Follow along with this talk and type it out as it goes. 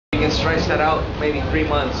You can stretch that out maybe 3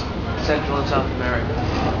 months, Central and South America.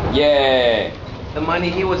 Yeah. The money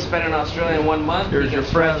he would spend in Australia in 1 month, Here's he your can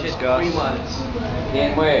stretch friends, it Gus. 3 months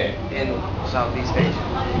In where? in Southeast Asia.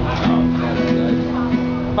 Oh, 7 days.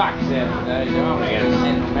 Fuck 7 days. I'm gonna go to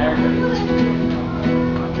Central America.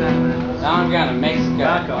 Now I'm going to Mexico.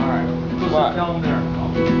 Back up. Alright. What? Down there.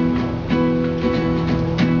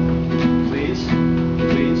 Please.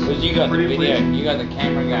 Please. Because you got the Pretty video, please. you got the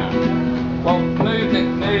camera going. Well, move the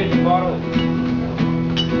bottle.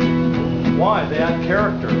 Why? They add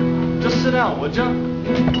character. Just sit down, would ya? On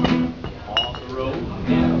the road.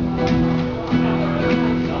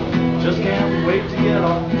 Just can't wait to get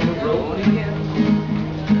on the road again.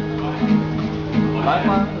 Like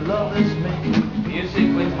my love is making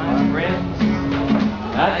Music with my friends.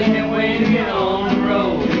 I can't wait to get on the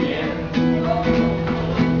road again.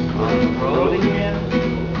 on the road again.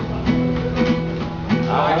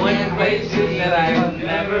 I went places that I've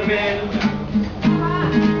never been.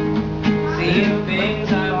 Seeing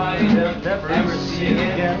things I might have never seen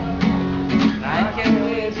again. I can't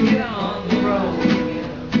wait to get on the road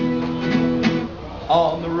again.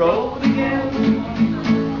 On the road again.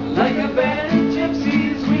 Like a band of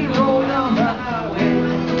gypsies, we roll down the highway.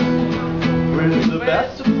 We're the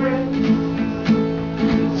best of friends.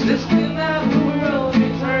 System of the world, we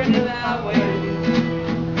turn it that way.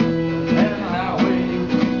 And highway.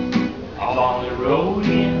 On the road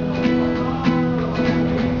again.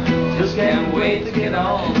 Just can't wait to get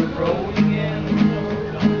on the road again.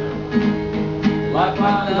 Like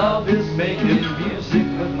my love is making music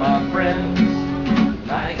with my friends.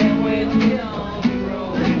 I can't wait to get on the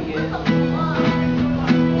road again.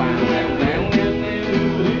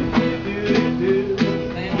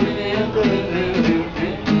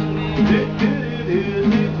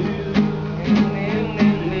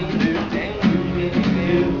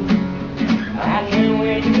 I can't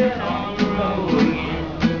wait to get on the road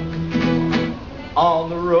again. On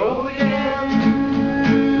the road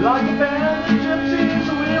again. Like a band of gypsies,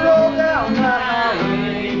 we roll down that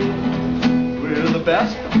highway. We're the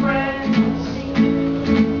best of friends.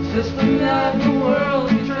 System of the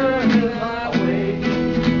world, we turn it that way.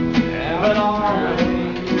 But on our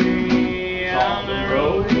way, on the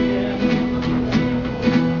road again.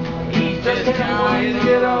 Just can't wait to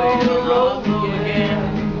get on the road again.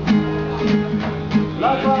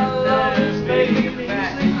 Like my love is making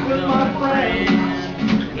music with my friends.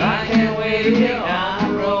 I can't wait to get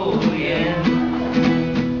on the road again.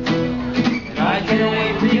 I can't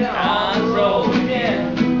wait to get on the road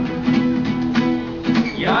again.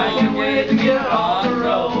 Yeah, I can't wait to get on the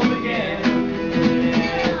road again.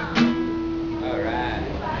 Alright.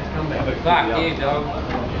 Fuck you, dog.